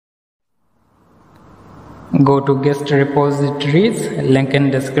Go to guest repositories, link in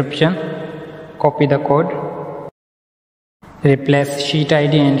description, copy the code, replace sheet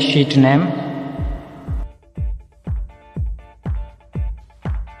ID and sheet name.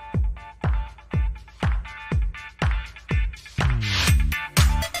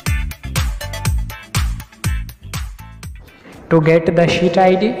 To get the sheet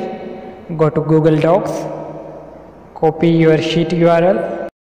ID, go to Google Docs, copy your sheet URL,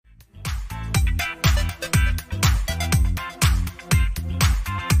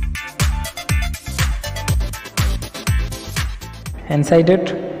 inside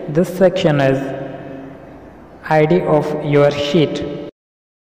it, this section is ID of your sheet.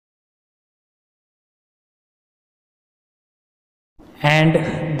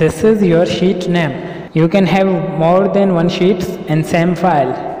 And this is your sheet name. You can have more than one sheets in same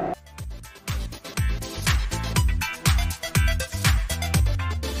file.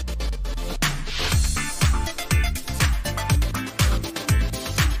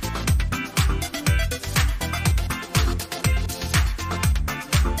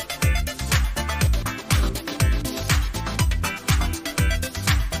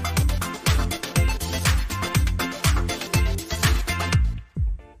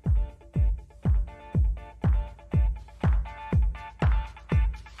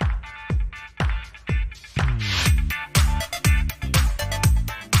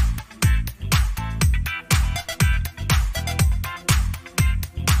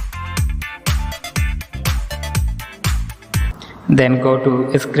 Then go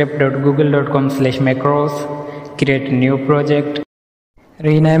to script.google.com/macros, create a new project,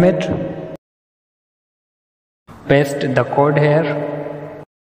 rename it, paste the code here,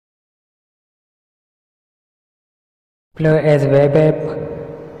 deploy as web app,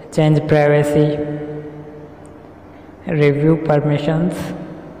 change privacy, review permissions,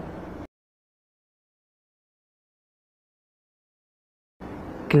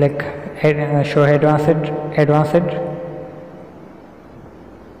 click show advanced.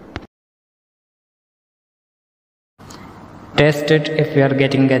 Test it. If you are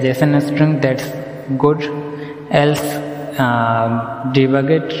getting a JSON string, that's good, else debug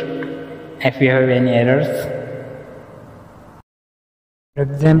it if you have any errors. For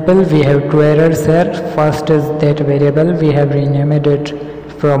example, we have two errors here. First is that variable we have renamed it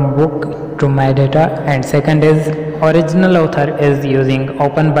from book to my data, and second is original author is using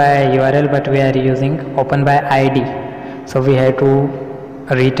open by URL but we are using open by ID, so we have to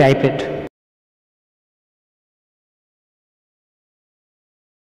retype it.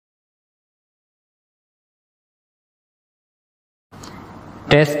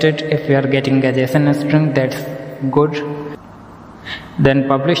 Test it. If you are getting a JSON string, that's good. Then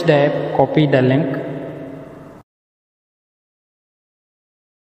publish the app, copy the link.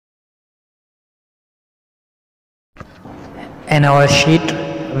 In our sheet,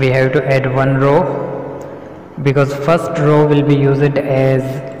 we have to add one row because first row will be used as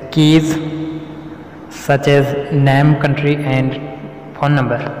keys such as name, country and phone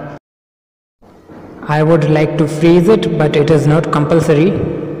number. I would like to freeze it, but it is not compulsory.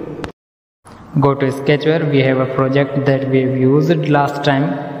 Go to sketchware. We have a project that we used last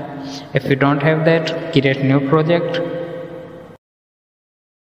time. If you don't have that, create new project.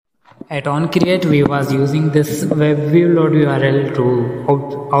 At onCreate, we was using this web view load URL to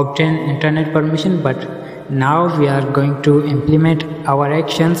obtain internet permission, but now we are going to implement our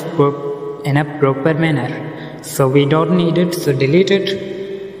actions in a proper manner. So we don't need it, so delete it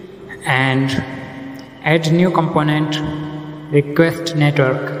and add new component, request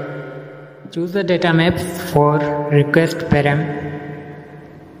network. Choose the data maps for request param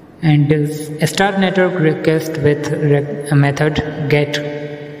and start network request with a method get.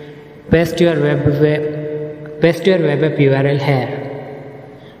 Paste your web app URL here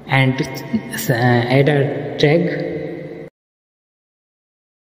and add a tag.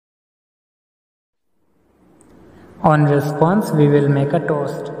 On response, we will make a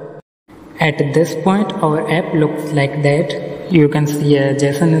toast. At this point, our app looks like that. You can see a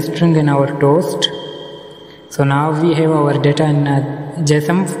JSON string in our toast. So now we have our data in a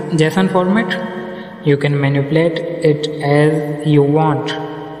JSON format. You can manipulate it as you want.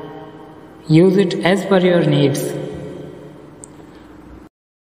 Use it as per your needs.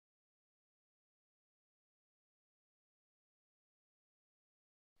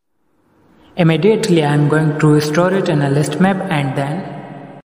 Immediately I am going to store it in a list map, and then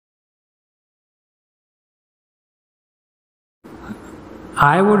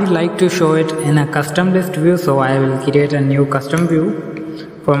I would like to show it in a custom list view, so I will create a new custom view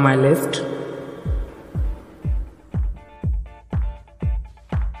for my list.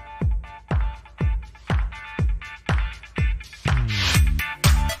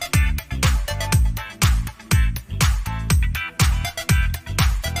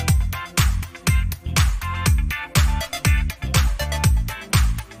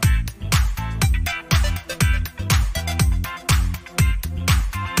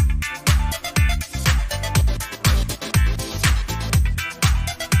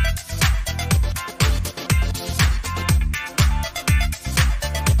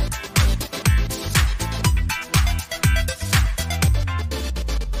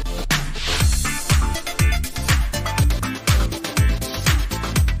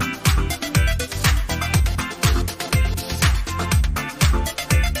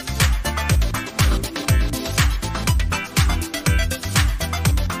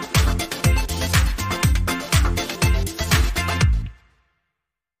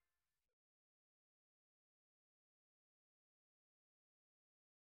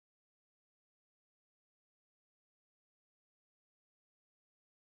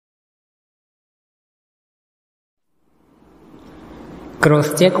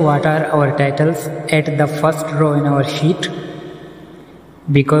 Cross-check what are our titles at the first row in our sheet,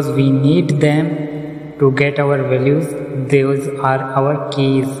 because we need them to get our values. Those are our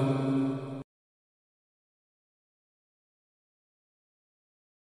keys.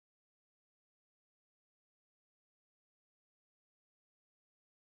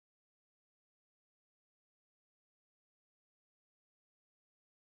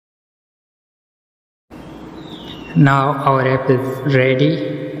 Now our app is ready.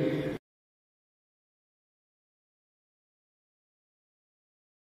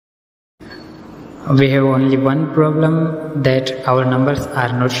 We have only one problem, that our numbers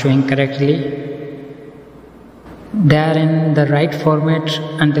are not showing correctly. They are in the right format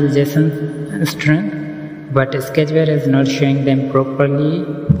until Json string, but sketchware is not showing them properly.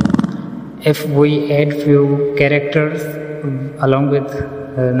 If we add few characters along with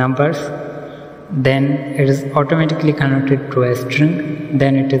numbers, then it is automatically converted to a string,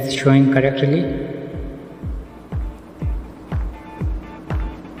 then it is showing correctly.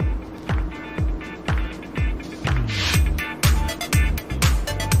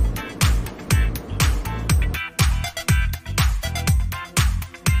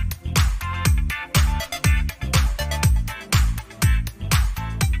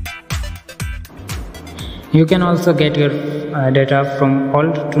 You can also get your data from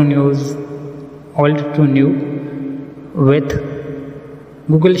old to new with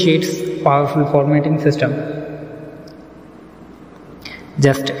Google Sheets powerful formatting system.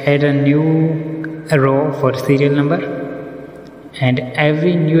 Just add a new row for serial number, and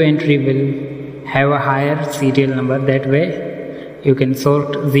every new entry will have a higher serial number. That way you can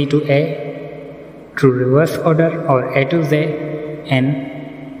sort Z to A to reverse order or A to Z in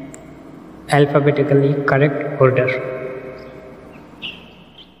alphabetically correct order.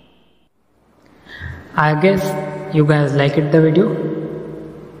 I guess you guys liked the video.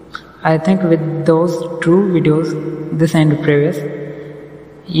 I think with those two videos, this and previous,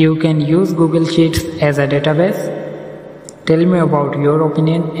 you can use Google Sheets as a database. Tell me about your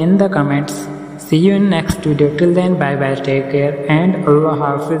opinion in the comments. See you in next video. Till then, bye bye, take care, and Allah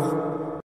Hafiz.